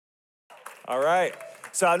All right.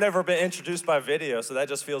 So I've never been introduced by video, so that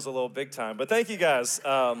just feels a little big time. But thank you guys.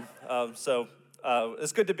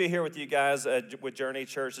 It's good to be here with you guys with Journey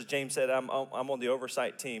Church. As James said, I'm on the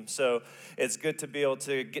oversight team, so it's good to be able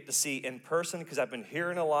to get to see in person because I've been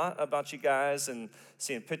hearing a lot about you guys and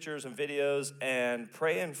seeing pictures and videos and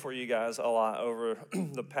praying for you guys a lot over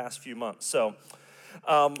the past few months. So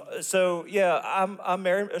I'm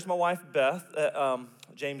married. There's my wife Beth.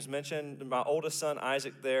 James mentioned my oldest son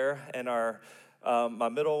Isaac there, and my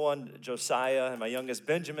middle one Josiah, and my youngest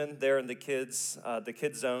Benjamin there in the kids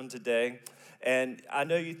zone today. And I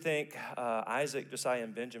know you think Isaac, Josiah,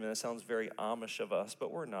 and Benjamin, that sounds very Amish of us,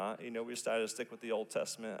 but we're not. You know, we decided to stick with the Old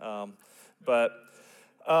Testament. Went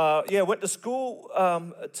to school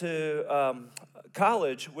to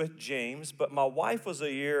college with James, but my wife was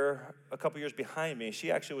a couple years behind me.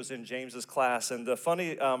 She actually was in James's class, and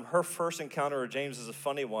her first encounter with James is a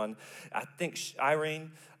funny one. I think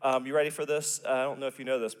Irene, you ready for this? I don't know if you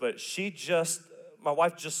know this, but my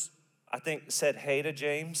wife just, I think, said hey to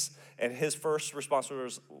James, and his first response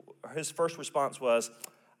was,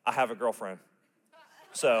 "I have a girlfriend."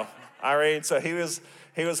 So Irene,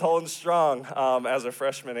 he was holding strong as a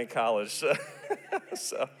freshman in college.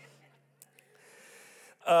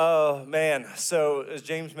 Oh, man. So as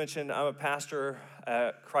James mentioned, I'm a pastor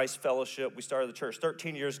at Christ Fellowship. We started the church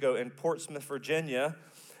 13 years ago in Portsmouth, Virginia.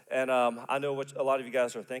 And I know what a lot of you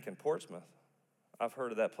guys are thinking. Portsmouth? I've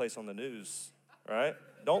heard of that place on the news, right?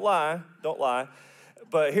 Don't lie.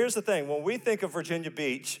 But here's the thing. When we think of Virginia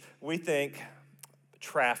Beach, we think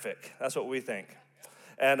traffic. That's what we think.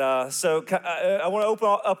 And I want to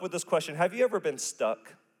open up with this question. Have you ever been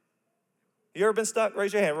stuck? You ever been stuck?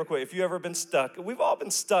 Raise your hand real quick if you've ever been stuck. We've all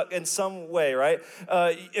been stuck in some way, right?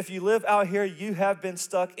 If you live out here, you have been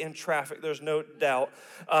stuck in traffic. There's no doubt.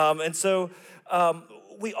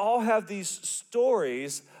 We all have these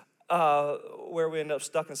stories where we end up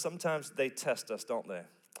stuck, and sometimes they test us, don't they?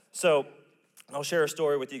 So I'll share a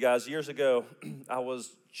story with you guys. Years ago, I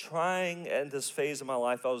was trying, in this phase of my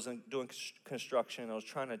life, I was doing construction. I was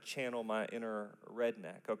trying to channel my inner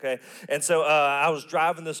redneck, okay? And so I was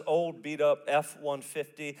driving this old beat-up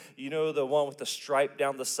F-150. You know, the one with the stripe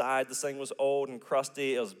down the side. This thing was old and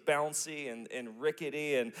crusty. It was bouncy and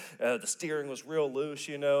rickety, and the steering was real loose,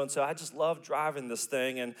 you know? And so I just loved driving this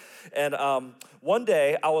thing. And one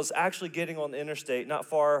day, I was actually getting on the interstate, not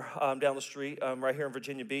far down the street, right here in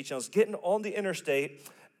Virginia Beach. And I was getting on the interstate,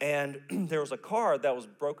 and there was a car that was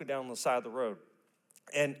broken down on the side of the road.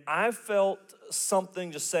 And I felt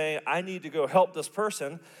something just saying, I need to go help this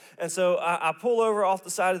person. And so I pull over off the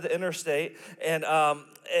side of the interstate, and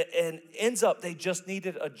ends up they just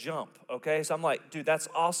needed a jump, okay? So I'm like, dude, that's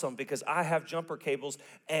awesome because I have jumper cables,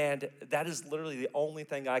 and that is literally the only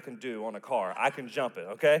thing I can do on a car. I can jump it,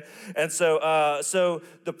 okay? And so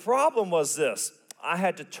the problem was this. I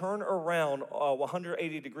had to turn around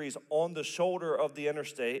 180 degrees on the shoulder of the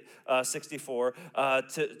Interstate 64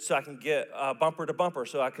 so I can get bumper to bumper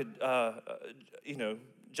so I could,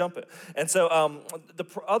 jump it. And so the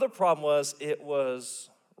other problem was it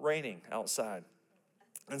was raining outside.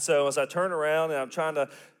 And so as I turn around and I'm trying to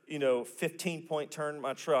 15-point turn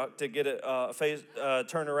my truck to get it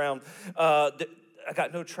turn around, I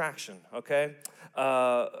got no traction, okay?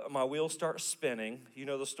 My wheels start spinning. You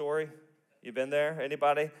know the story? You been there?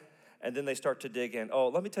 Anybody? And then they start to dig in. Oh,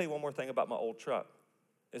 let me tell you one more thing about my old truck.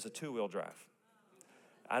 It's a two-wheel drive.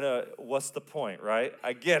 I know, what's the point, right?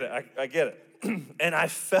 I get it. I get it. And I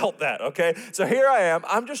felt that, okay? So here I am.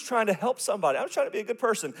 I'm just trying to help somebody. I'm trying to be a good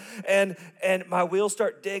person. And my wheels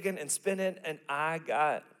start digging and spinning, and I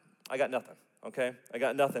got nothing, okay? I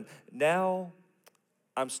got nothing. Now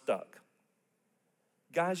I'm stuck.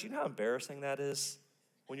 Guys, you know how embarrassing that is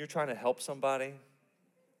when you're trying to help somebody?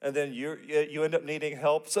 And then you end up needing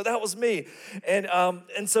help. So that was me.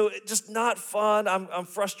 And so it just not fun. I'm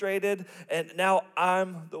frustrated. And now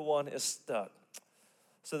I'm the one is stuck.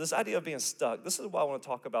 So this idea of being stuck, this is what I want to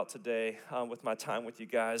talk about today with my time with you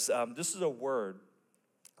guys. This is a word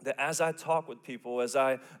that as I talk with people, as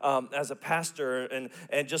a pastor, and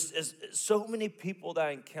just as so many people that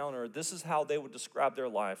I encounter, this is how they would describe their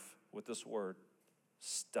life with this word,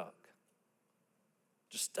 stuck.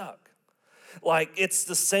 Just stuck. Like, it's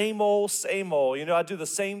the same old. I do the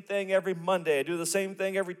same thing every Monday. I do the same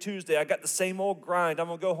thing every Tuesday. I got the same old grind. I'm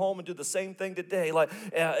going to go home and do the same thing today.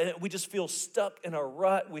 We just feel stuck in a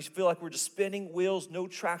rut. We feel like we're just spinning wheels, no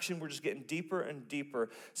traction. We're just getting deeper and deeper.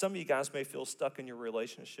 Some of you guys may feel stuck in your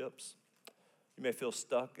relationships. You may feel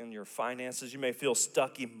stuck in your finances. You may feel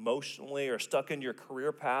stuck emotionally or stuck in your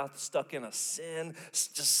career path, stuck in a sin,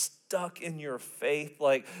 just stuck in your faith.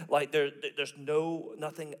 Like there's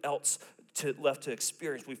nothing else left to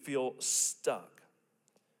experience, we feel stuck.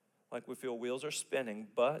 Like we feel wheels are spinning,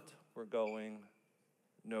 but we're going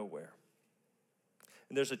nowhere.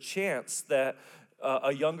 And there's a chance that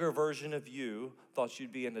a younger version of you thought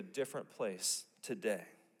you'd be in a different place today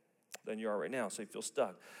than you are right now, so you feel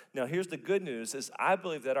stuck. Now, here's the good news, is I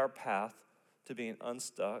believe that our path to being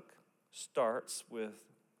unstuck starts with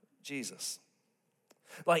Jesus.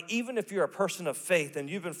 Like, even if you're a person of faith and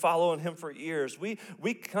you've been following him for years, we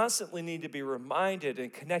constantly need to be reminded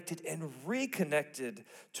and connected and reconnected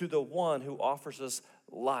to the one who offers us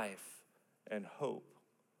life and hope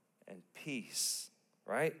and peace,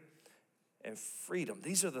 right? And freedom.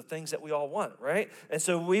 These are the things that we all want, right? And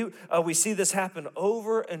so we see this happen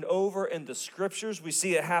over and over in the scriptures. We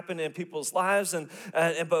see it happen in people's lives.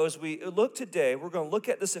 But as we look today, we're going to look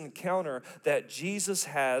at this encounter that Jesus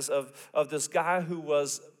has of this guy who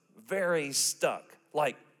was very stuck,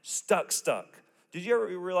 like stuck. Did you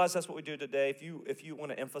ever realize that's what we do today? If you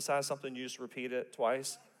want to emphasize something, you just repeat it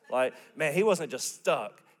twice. Like, man, he wasn't just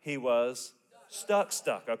stuck. He was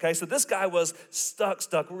stuck, okay? So this guy was stuck.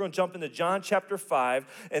 We're going to jump into John chapter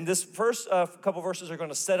 5, and this first couple verses are going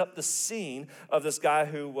to set up the scene of this guy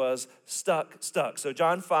who was stuck. So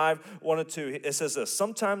John 5, 1 and 2, it says this: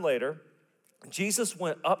 sometime later, Jesus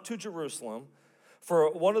went up to Jerusalem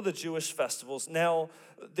for one of the Jewish festivals. Now,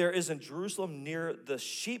 there is in Jerusalem near the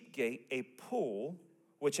sheep gate a pool,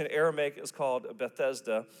 which in Aramaic is called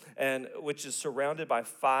Bethesda, and which is surrounded by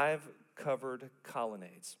 5 covered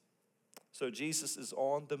colonnades. So Jesus is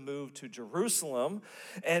on the move to Jerusalem,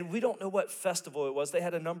 and we don't know what festival it was. They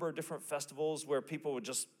had a number of different festivals where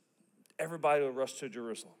everybody would rush to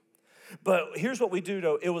Jerusalem. But here's what we do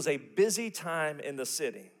know. It was a busy time in the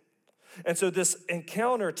city. And so this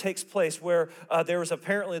encounter takes place where there was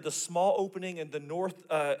apparently the small opening in the north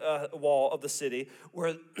wall of the city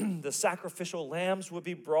where the sacrificial lambs would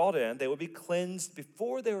be brought in. They would be cleansed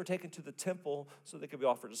before they were taken to the temple so they could be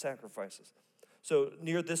offered as sacrifices. So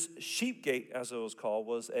near this sheep gate, as it was called,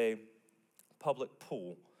 was a public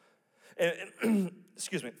pool. And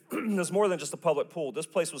excuse me, there's more than just a public pool. This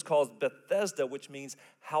place was called Bethesda, which means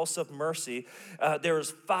house of mercy. There was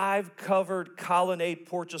 5 covered colonnade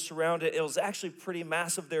porches surrounded it. It was actually pretty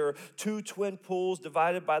massive. There were 2 twin pools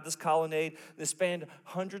divided by this colonnade. They spanned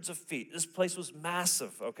hundreds of feet. This place was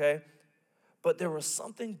massive, okay? But there was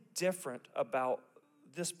something different about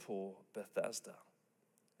this pool, Bethesda.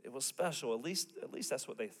 It was special. At least that's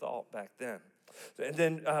what they thought back then. And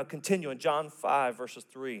then continue in John 5, verses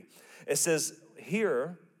 3. It says,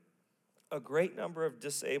 here, a great number of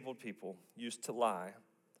disabled people used to lie,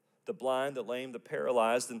 the blind, the lame, the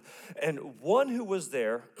paralyzed. And one who was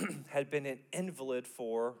there had been an invalid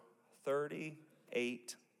for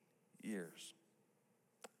 38 years.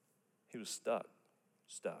 He was stuck.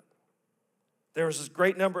 There was this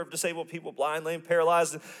great number of disabled people, blind, lame,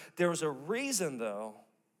 paralyzed. There was a reason, though,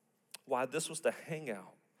 why this was the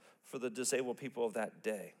hangout for the disabled people of that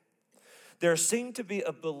day. There seemed to be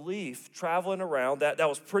a belief traveling around that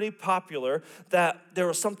was pretty popular, that there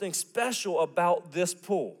was something special about this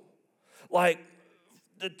pool. Like,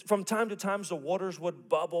 from time to time, the waters would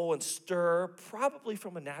bubble and stir, probably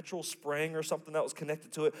from a natural spring or something that was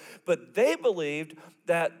connected to it. But they believed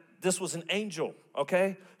that this was an angel,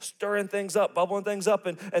 okay? Stirring things up, bubbling things up.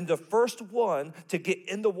 And the first one to get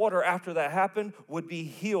in the water after that happened would be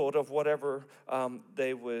healed of whatever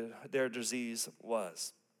their disease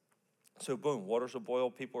was. So boom, waters will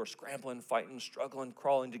boil. People are scrambling, fighting, struggling,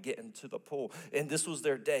 crawling to get into the pool. And this was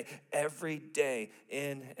their day, every day,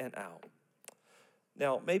 in and out.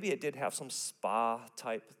 Now, maybe it did have some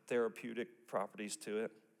spa-type therapeutic properties to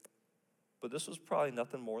it, but this was probably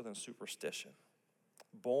nothing more than superstition,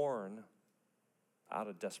 born out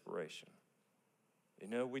of desperation. You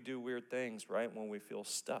know, we do weird things, right, when we feel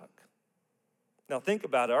stuck. Now, think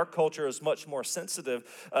about it. Our culture is much more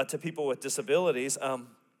sensitive to people with disabilities.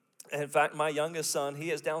 In fact, my youngest son, he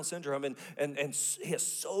has Down syndrome, and he has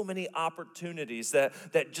so many opportunities that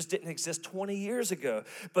just didn't exist 20 years ago.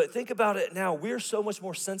 But think about it now. We're so much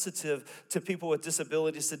more sensitive to people with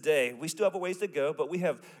disabilities today. We still have a ways to go, but we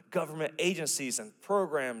have government agencies and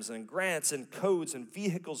programs and grants and codes and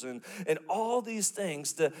vehicles and all these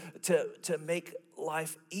things to make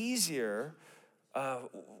life easier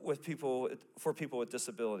for people with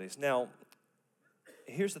disabilities. Now,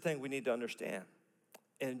 here's the thing we need to understand.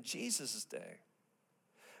 In Jesus' day,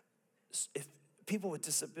 if people with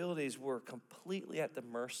disabilities were completely at the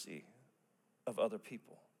mercy of other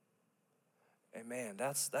people. And man,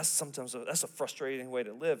 that's sometimes that's a frustrating way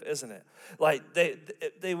to live, isn't it? Like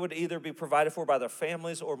they would either be provided for by their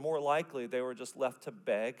families, or more likely they were just left to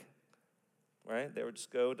beg, right? They would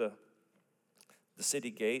just go to the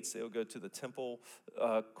city gates. They would go to the temple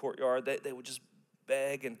courtyard. They would just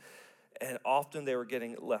beg, and often they were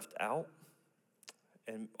getting left out,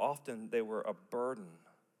 and often they were a burden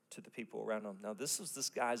to the people around them. Now, this was this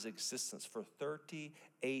guy's existence for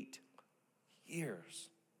 38 years.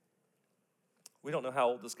 We don't know how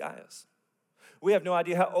old this guy is. We have no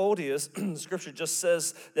idea how old he is. Scripture just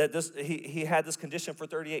says that he had this condition for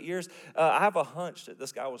 38 years. I have a hunch that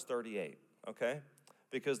this guy was 38, okay?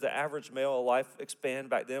 Because the average male lifespan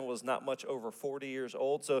back then was not much over 40 years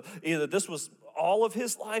old. So either this was all of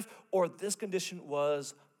his life or this condition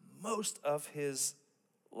was most of his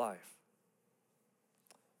life.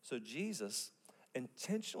 So Jesus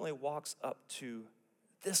intentionally walks up to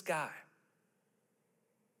this guy.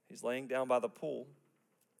 He's laying down by the pool,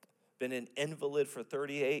 been an invalid for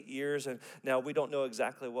 38 years, and now we don't know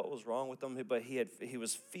exactly what was wrong with him, but he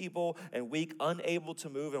was feeble and weak, unable to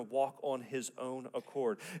move and walk on his own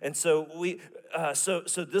accord. And so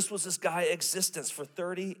so this was this guy's existence for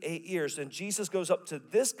 38 years, and Jesus goes up to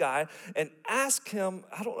this guy and asks him,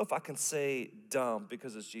 I don't know if I can say dumb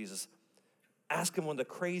because it's Jesus, ask him one of the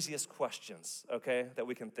craziest questions, okay, that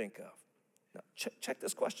we can think of. Now, check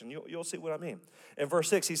this question. You'll see what I mean. In verse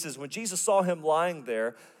 6, he says, when Jesus saw him lying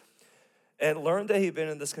there and learned that he'd been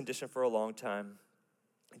in this condition for a long time,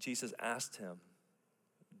 Jesus asked him,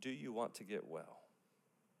 do you want to get well?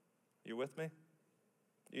 You with me?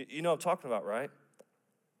 You know what I'm talking about, right?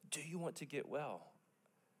 Do you want to get well?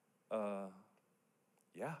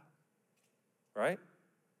 Yeah. Right?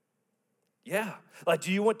 Yeah. Like,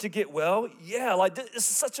 do you want to get well? Yeah. Like, this is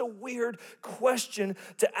such a weird question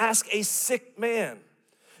to ask a sick man.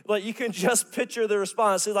 Like, you can just picture the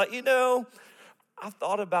response. It's like, I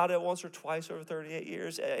thought about it once or twice over 38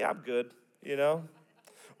 years. Hey, I'm good,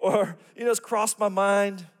 Or, it's crossed my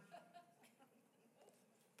mind.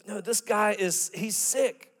 No, this guy he's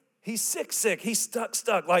sick. He's sick. He's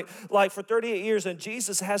stuck. Like for 38 years, and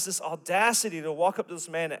Jesus has this audacity to walk up to this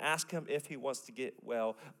man and ask him if he wants to get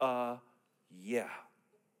well. Yeah.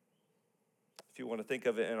 If you want to think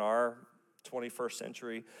of it in our 21st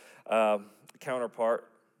century counterpart,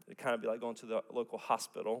 it'd kind of be like going to the local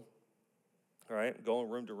hospital, right? Going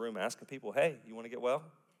room to room, asking people, hey, you want to get well?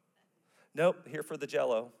 Nope, here for the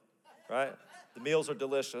Jell-O, right? The meals are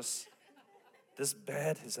delicious. This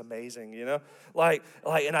bed is amazing, Like,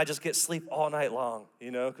 and I just get sleep all night long,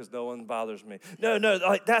 because no one bothers me. No,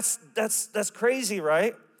 like that's crazy,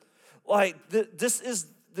 right? Like this is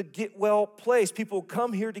the get well place. People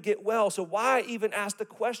come here to get well. So why even ask the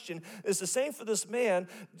question? It's the same for this man.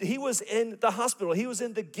 He was in the hospital. He was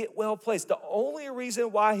in the get well place. The only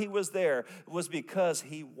reason why he was there was because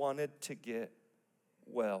he wanted to get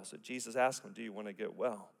well. So Jesus asked him, do you want to get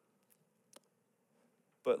well?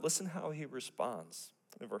 But listen how he responds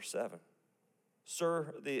in verse 7.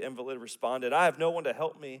 Sir, the invalid responded, I have no one to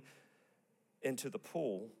help me into the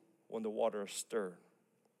pool when the water is stirred.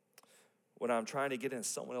 When I'm trying to get in,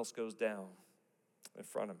 someone else goes down in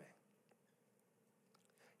front of me.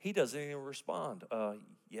 He doesn't even respond.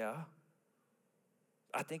 Yeah.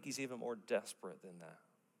 I think he's even more desperate than that.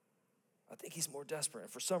 I think he's more desperate. And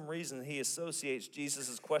for some reason, he associates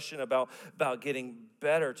Jesus' question about getting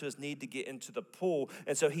better to his need to get into the pool.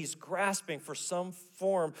 And so he's grasping for some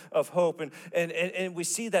form of hope. And we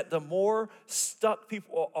see that the more stuck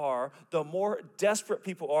people are, the more desperate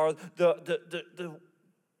people are, the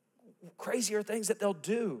crazier things that they'll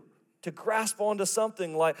do to grasp onto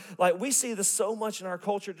something. Like we see this so much in our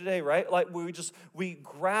culture today, right? Like we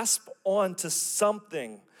grasp onto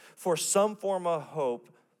something for some form of hope,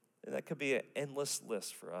 and that could be an endless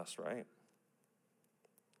list for us, right?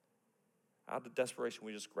 Out of desperation,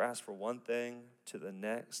 we just grasp for one thing to the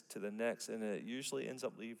next, and it usually ends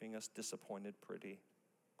up leaving us disappointed pretty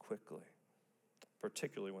quickly,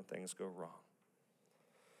 particularly when things go wrong.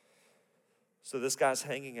 So this guy's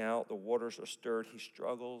hanging out, the waters are stirred, he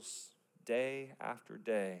struggles day after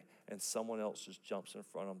day, and someone else just jumps in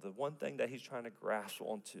front of him. The one thing that he's trying to grasp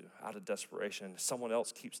onto out of desperation, someone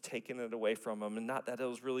else keeps taking it away from him, and not that it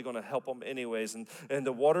was really going to help him anyways. And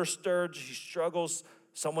the water stirred, he struggles,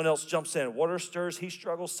 someone else jumps in. Water stirs, he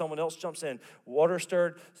struggles, someone else jumps in. Water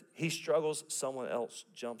stirred, he struggles, someone else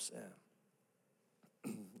jumps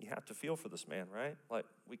in. You have to feel for this man, right? Like,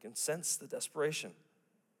 we can sense the desperation.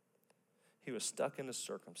 He was stuck in his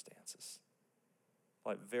circumstances.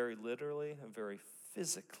 Like, very literally and very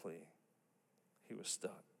physically, he was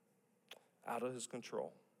stuck, out of his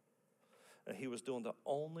control. And he was doing the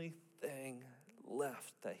only thing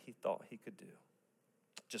left that he thought he could do.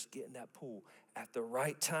 Just get in that pool at the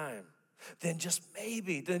right time. Then just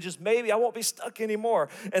maybe, I won't be stuck anymore.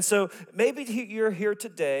 And so maybe you're here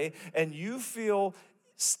today and you feel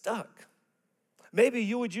stuck. Maybe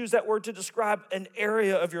you would use that word to describe an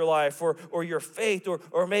area of your life or your faith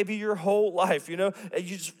or maybe your whole life, you know? And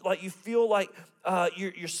you feel like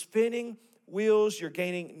you're spinning wheels, you're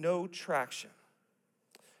gaining no traction.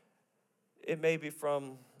 It may be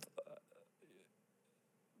from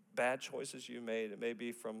bad choices you made. It may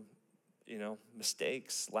be from,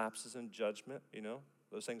 mistakes, lapses in judgment,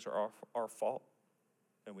 Those things are our fault,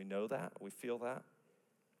 and we know that, we feel that.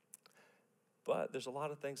 But there's a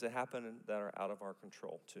lot of things that happen that are out of our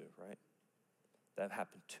control too, right? That have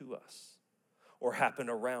happened to us or happen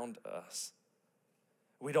around us.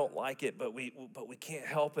 We don't like it, but we can't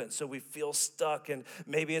help it. So we feel stuck, and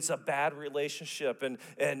maybe it's a bad relationship, and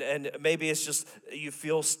maybe it's just you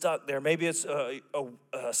feel stuck there. Maybe it's a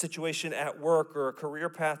situation at work or a career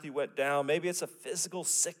path you went down. Maybe it's a physical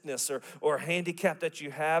sickness or a handicap that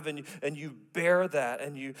you have, and you bear that,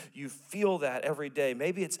 and you feel that every day.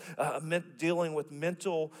 Maybe it's dealing with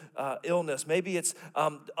mental illness. Maybe it's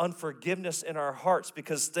unforgiveness in our hearts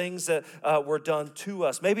because things that were done to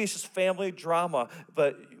us. Maybe it's just family drama,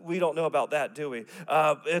 but we don't know about that, do we?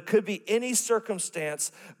 It could be any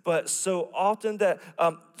circumstance, but so often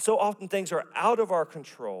things are out of our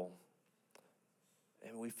control,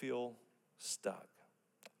 and we feel stuck.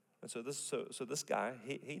 And so this guy,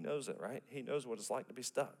 he knows it, right? He knows what it's like to be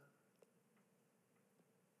stuck.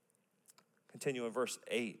 Continue in verse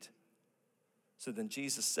 8. So then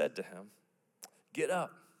Jesus said to him, "Get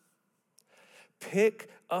up. Pick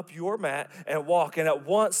up your mat and walk." And at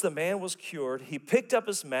once the man was cured. He picked up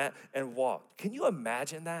his mat and walked. Can you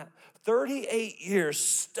imagine that? 38 years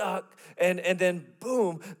stuck, and then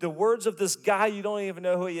boom, the words of this guy you don't even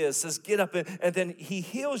know who he is says, "Get up," and then he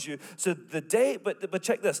heals you. So the day, but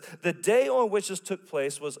check this, the day on which this took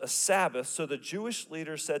place was a Sabbath. So the Jewish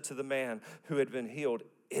leader said to the man who had been healed,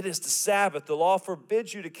 "It is the Sabbath. The law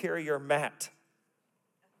forbids you to carry your mat."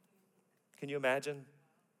 Can you imagine?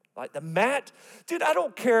 Like the mat, dude, I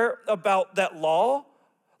don't care about that law.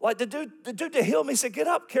 Like the dude that healed me said, "Get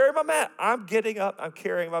up, carry my mat." I'm getting up, I'm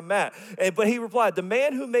carrying my mat. But he replied, "The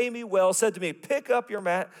man who made me well said to me, 'Pick up your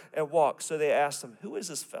mat and walk.'" So they asked him, "Who is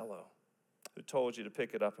this fellow who told you to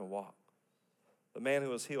pick it up and walk?" The man who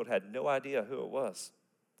was healed had no idea who it was,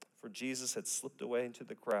 for Jesus had slipped away into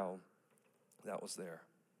the crowd that was there.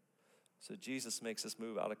 So Jesus makes this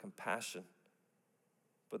move out of compassion,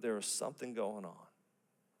 but there was something going on.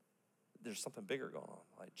 There's something bigger going on.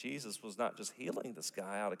 Like Jesus was not just healing this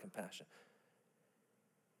guy out of compassion.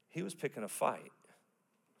 He was picking a fight.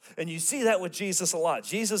 And you see that with Jesus a lot.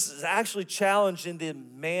 Jesus is actually challenged in the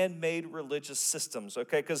man-made religious systems,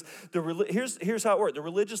 okay? Because here's how it worked. The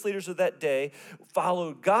religious leaders of that day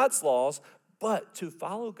followed God's laws, but to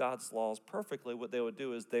follow God's laws perfectly, what they would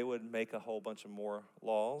do is they would make a whole bunch of more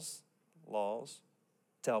laws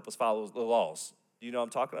to help us follow the laws. Do you know what I'm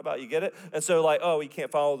talking about? You get it? And so you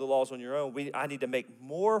can't follow the laws on your own. I need to make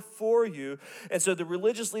more for you. And so the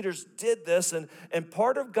religious leaders did this, and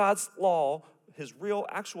part of God's law, his real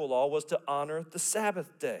actual law, was to honor the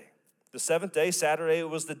Sabbath day. The seventh day, Saturday,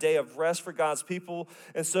 was the day of rest for God's people.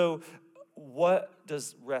 And so what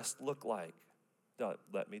does rest look like? Now,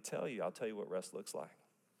 let me tell you. I'll tell you what rest looks like.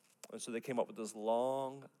 And so they came up with this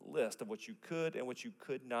long list of what you could and what you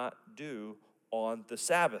could not do on the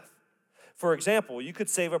Sabbath. For example, you could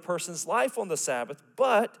save a person's life on the Sabbath,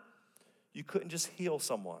 but you couldn't just heal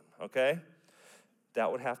someone, okay?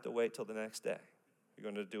 That would have to wait till the next day. You're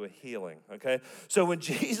going to do a healing, okay? So when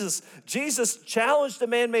Jesus challenged the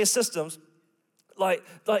man-made systems,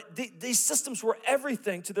 these systems were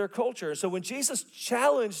everything to their culture. So when Jesus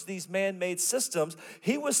challenged these man-made systems,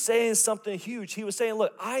 he was saying something huge. He was saying,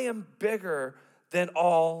 look, I am bigger than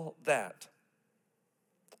all that.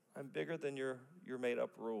 I'm bigger than your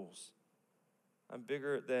made-up rules. I'm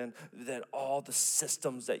bigger than all the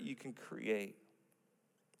systems that you can create.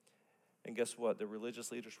 And guess what? The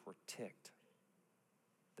religious leaders were ticked.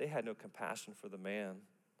 They had no compassion for the man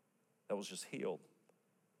that was just healed.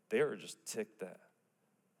 They were just ticked that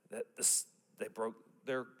they broke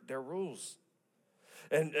their rules.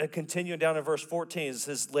 And continuing down in verse 14, it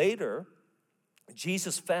says, later,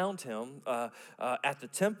 Jesus found him at the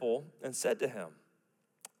temple and said to him,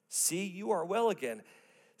 "See, you are well again.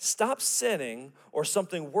 Stop sinning, or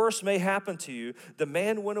something worse may happen to you." The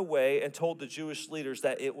man went away and told the Jewish leaders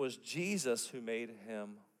that it was Jesus who made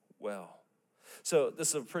him well. So this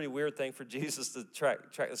is a pretty weird thing for Jesus to track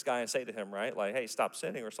this guy and say to him, right? Like, hey, stop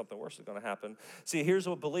sinning or something worse is going to happen. See, here's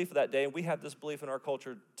a belief of that day, and we have this belief in our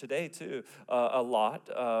culture today too, a lot,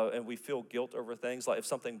 and we feel guilt over things. Like if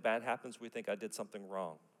something bad happens, we think I did something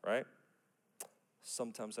wrong, right?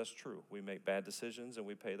 Sometimes that's true. We make bad decisions and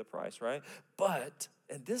we pay the price, right? But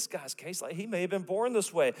in this guy's case, like he may have been born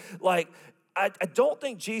this way. Like I don't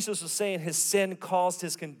think Jesus was saying his sin caused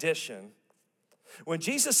his condition. When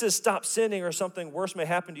Jesus says stop sinning or something worse may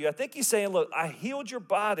happen to you, I think he's saying, look, I healed your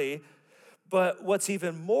body, but what's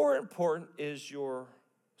even more important is your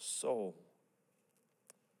soul.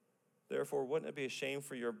 Therefore, wouldn't it be a shame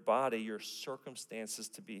for your body, your circumstances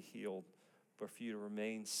to be healed, but for you to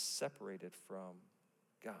remain separated from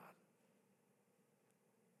God?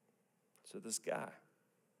 So this guy,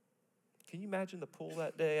 can you imagine the pool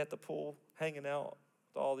that day, at the pool, hanging out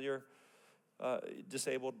with all your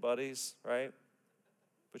disabled buddies, right?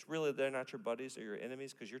 Which really, they're not your buddies, they're your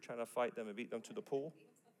enemies because you're trying to fight them and beat them to the pool,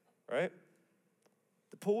 right?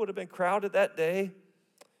 The pool would have been crowded that day.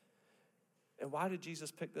 And why did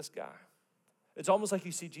Jesus pick this guy? It's almost like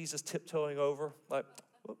you see Jesus tiptoeing over, like,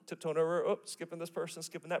 tiptoeing over, skipping this person,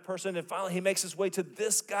 skipping that person, and finally he makes his way to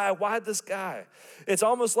this guy. Why this guy? It's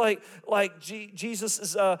almost like Jesus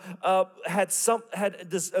is, had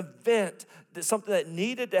this event, something that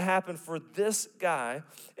needed to happen for this guy,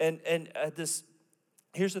 and this.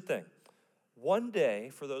 Here's the thing. One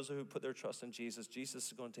day, for those who put their trust in Jesus, Jesus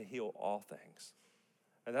is going to heal all things.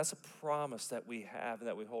 And that's a promise that we have and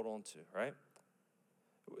that we hold on to, right?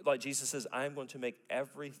 Like Jesus says, I'm going to make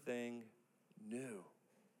everything new.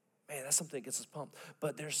 Man, that's something that gets us pumped.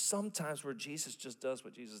 But there's some times where Jesus just does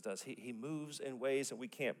what Jesus does. He moves in ways that we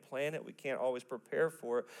can't plan it. We can't always prepare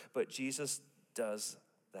for it. But Jesus does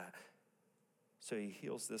that. So he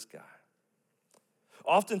heals this guy.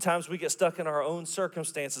 Oftentimes we get stuck in our own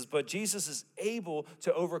circumstances, but Jesus is able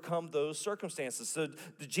to overcome those circumstances. So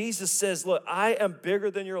Jesus says, look, I am bigger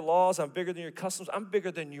than your laws. I'm bigger than your customs. I'm bigger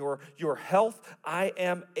than your health. I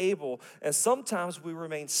am able. And sometimes we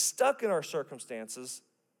remain stuck in our circumstances,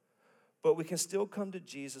 but we can still come to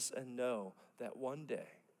Jesus and know that one day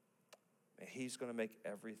he's going to make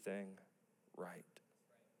everything right.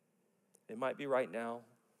 It might be right now.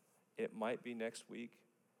 It might be next week.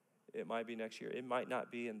 It might be next year. It might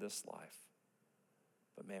not be in this life.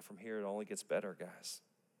 But man, from here it only gets better, guys.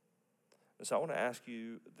 And so I want to ask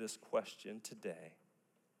you this question today.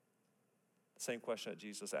 The same question that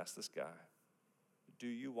Jesus asked this guy. Do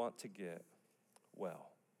you want to get well?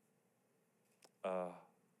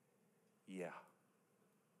 Yeah.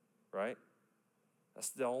 Right?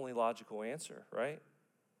 That's the only logical answer, right?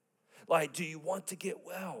 Like, do you want to get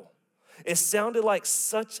well? It sounded like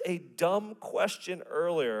such a dumb question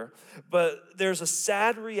earlier, but there's a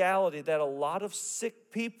sad reality that a lot of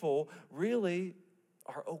sick people really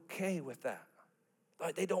are okay with that.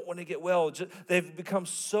 Like they don't want to get well. They've become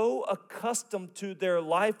so accustomed to their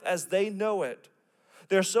life as they know it.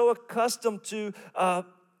 They're so accustomed to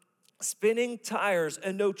spinning tires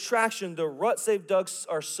and no traction. The ruts they've dug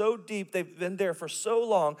are so deep, they've been there for so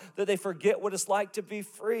long that they forget what it's like to be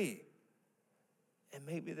free. And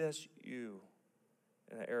maybe that's you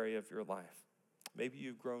in an area of your life. Maybe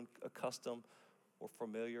you've grown accustomed or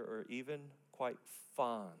familiar or even quite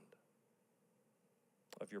fond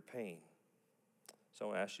of your pain. So I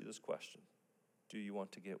want to ask you this question. Do you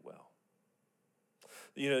want to get well?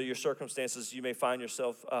 You know, your circumstances, you may find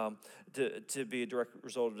yourself to be a direct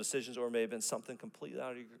result of decisions, or it may have been something completely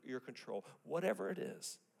out of your control. Whatever it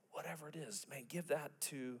is, man, give that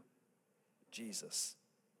to Jesus.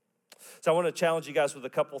 So I want to challenge you guys with a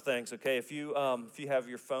couple things, okay? If you have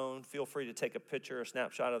your phone, feel free to take a picture or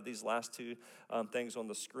snapshot of these last two things on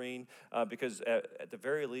the screen because at the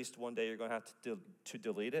very least, one day you're going to have to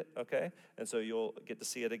delete it, okay? And so you'll get to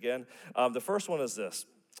see it again. The first one is this.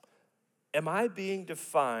 Am I being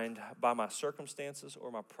defined by my circumstances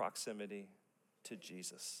or my proximity to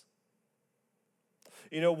Jesus?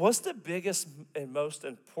 You know, what's the biggest and most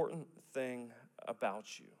important thing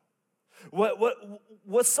about you?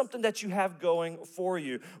 What's something that you have going for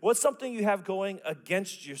you? What's something you have going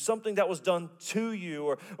against you? Something that was done to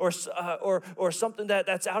you, or something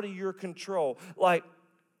that's out of your control. Like,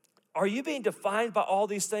 are you being defined by all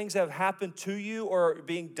these things that have happened to you, or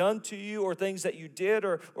being done to you, or things that you did,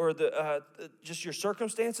 or just your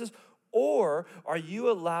circumstances? Or are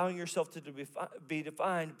you allowing yourself to be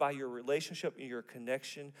defined by your relationship and your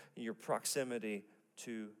connection and your proximity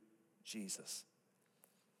to Jesus?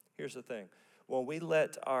 Here's the thing. When we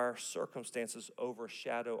let our circumstances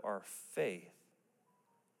overshadow our faith,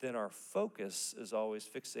 then our focus is always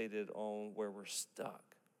fixated on where we're stuck,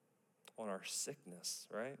 on our sickness,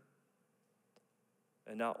 right?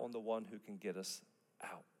 And not on the one who can get us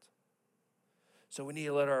out. So we need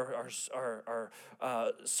to let our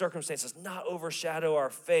circumstances not overshadow our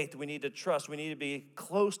faith. We need to trust. We need to be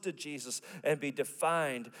close to Jesus and be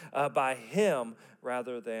defined by him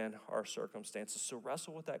rather than our circumstances. So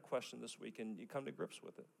wrestle with that question this week and you come to grips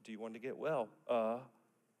with it. Do you want to get well?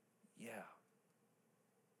 Yeah.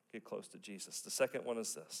 get close to Jesus. The second one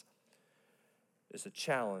is this. It's a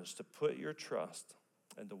challenge to put your trust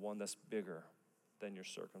in the one that's bigger than your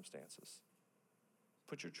circumstances.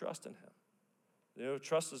 Put your trust in him. You know,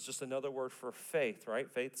 trust is just another word for faith,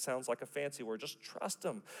 right? Faith sounds like a fancy word. Just trust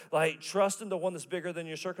him. Like, trust in the one that's bigger than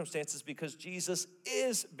your circumstances, because Jesus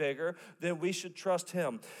is bigger, then we should trust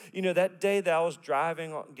him. You know, that day that I was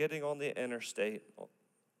getting on the interstate,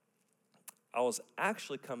 I was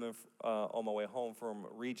actually coming on my way home from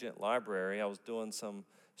Regent Library. I was doing some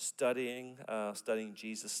studying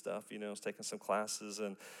Jesus stuff. You know, I was taking some classes,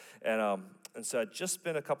 and so I just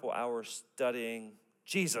spent a couple hours studying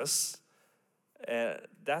Jesus. And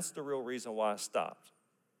that's the real reason why I stopped,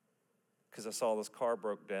 because I saw this car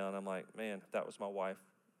broke down. I'm like, man, if that was my wife,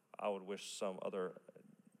 I would wish some other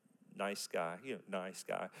nice guy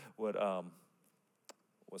would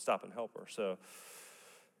stop and help her.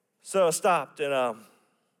 So I stopped, and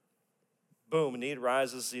boom, need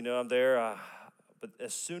rises. You know, I'm there. But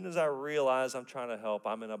as soon as I realize I'm trying to help,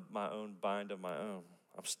 I'm in my own bind of my own.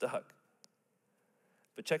 I'm stuck.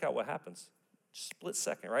 But check out what happens. Split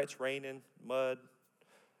second, right? It's raining, mud.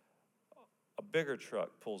 A bigger truck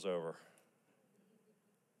pulls over.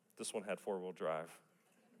 This one had four-wheel drive.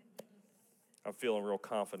 I'm feeling real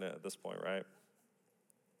confident at this point, right?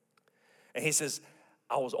 And he says,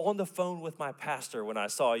 I was on the phone with my pastor when I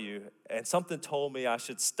saw you, and something told me I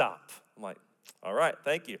should stop. I'm like, all right,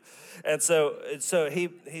 thank you. And so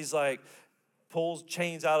he's like, pulls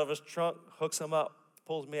chains out of his trunk, hooks them up,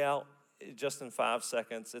 pulls me out. Just in 5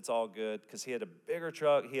 seconds, it's all good, because he had a bigger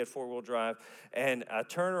truck, he had four-wheel drive, and I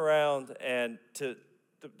turn around, and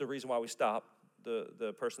the reason why we stopped,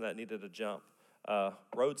 the person that needed a jump,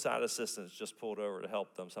 roadside assistance just pulled over to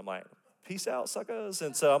help them. So I'm like, peace out, suckers.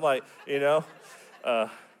 And so I'm like,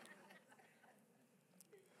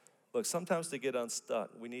 look, sometimes to get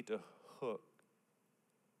unstuck, we need to hook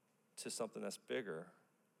to something that's bigger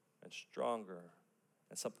and stronger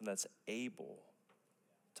and something that's able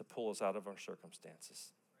to pull us out of our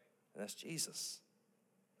circumstances. And that's Jesus.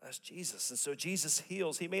 That's Jesus. And so Jesus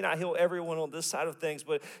heals. He may not heal everyone on this side of things,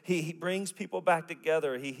 but he brings people back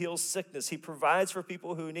together. He heals sickness. He provides for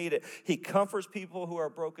people who need it. He comforts people who are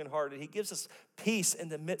brokenhearted. He gives us peace in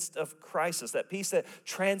the midst of crisis, that peace that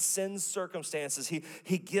transcends circumstances.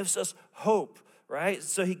 He gives us hope. Right?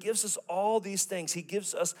 So he gives us all these things. He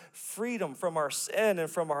gives us freedom from our sin and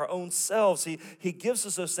from our own selves. He gives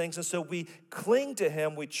us those things. And so we cling to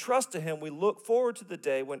him. We trust to him. We look forward to the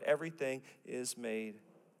day when everything is made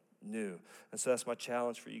new. And so that's my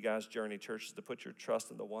challenge for you guys, Journey Church, is to put your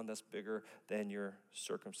trust in the one that's bigger than your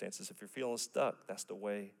circumstances. If you're feeling stuck, that's the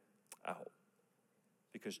way out.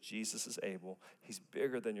 Because Jesus is able. He's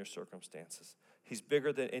bigger than your circumstances. He's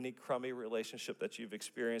bigger than any crummy relationship that you've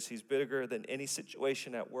experienced. He's bigger than any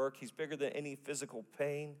situation at work. He's bigger than any physical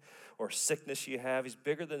pain or sickness you have. He's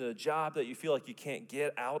bigger than a job that you feel like you can't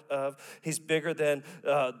get out of. He's bigger than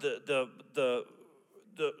the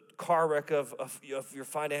car wreck of your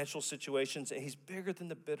financial situations. And he's bigger than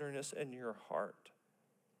the bitterness in your heart.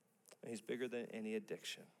 And he's bigger than any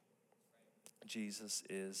addiction. Jesus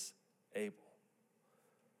is able.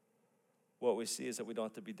 What we see is that we don't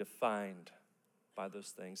have to be defined by those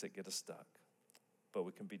things that get us stuck, but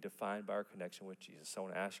we can be defined by our connection with Jesus. So I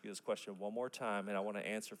want to ask you this question one more time, and I want to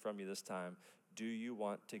answer from you this time. Do you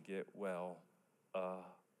want to get well?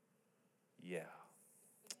 Yeah.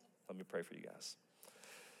 Let me pray for you guys.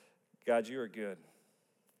 God, you are good.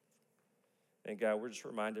 And God, we're just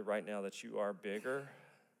reminded right now that you are bigger,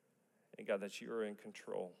 and God, that you are in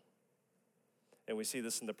control. And we see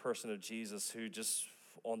this in the person of Jesus, who just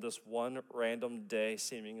on this one random day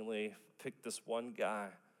seemingly picked this one guy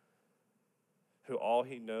who all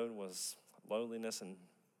he known was loneliness and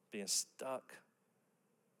being stuck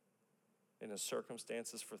in his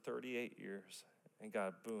circumstances for 38 years. And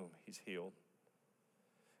God, boom, he's healed.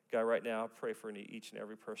 God, right now I pray for each and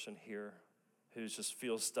every person here who just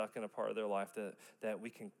feels stuck in a part of their life, that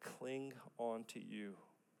we can cling on to you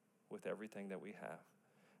with everything that we have.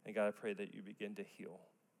 And God, I pray that you begin to heal.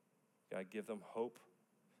 God, give them hope.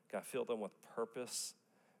 God, fill them with purpose.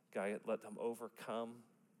 God, let them overcome.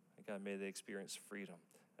 And God, may they experience freedom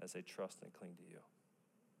as they trust and cling to you.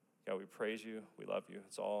 God, we praise you. We love you.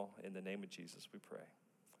 It's all in the name of Jesus we pray.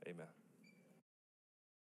 Amen.